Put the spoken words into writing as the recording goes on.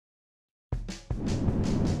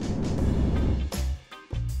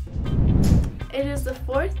It is the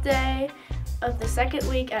 4th day of the 2nd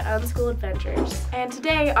week at Unschool Adventures. And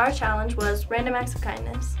today our challenge was random acts of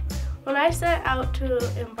kindness. When I set out to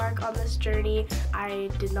embark on this journey, I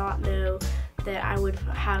did not know that I would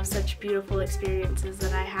have such beautiful experiences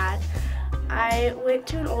that I had. I went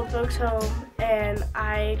to an old folks home and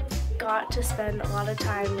I got to spend a lot of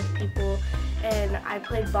time with people, and I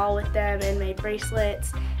played ball with them and made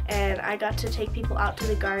bracelets, and I got to take people out to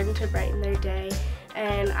the garden to brighten their day,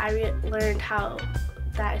 and I learned how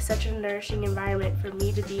that is such a nourishing environment for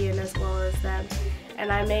me to be in as well as them.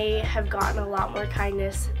 And I may have gotten a lot more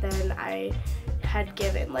kindness than I had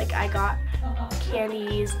given. Like, I got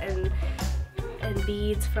candies and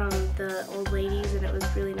beads from the old ladies, and it was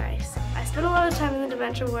really nice. I spent a lot of time in the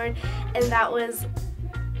Dementia Ward, and that was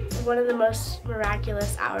one of the most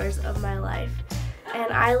miraculous hours of my life.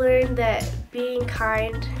 And I learned that being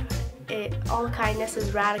kind, all kindness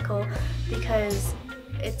is radical because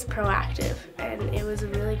it's proactive, and it was a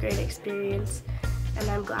really great experience, and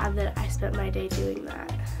I'm glad that I spent my day doing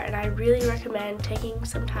that. And I really recommend taking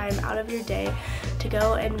some time out of your day to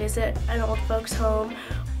go and visit an old folks home.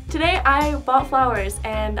 Today I bought flowers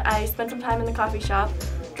and I spent some time in the coffee shop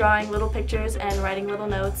drawing little pictures and writing little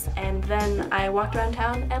notes, and then I walked around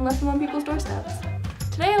town and left them on people's doorsteps.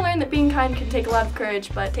 Today I learned that being kind can take a lot of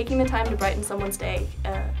courage, but taking the time to brighten someone's day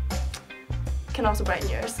can also brighten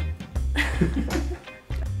yours.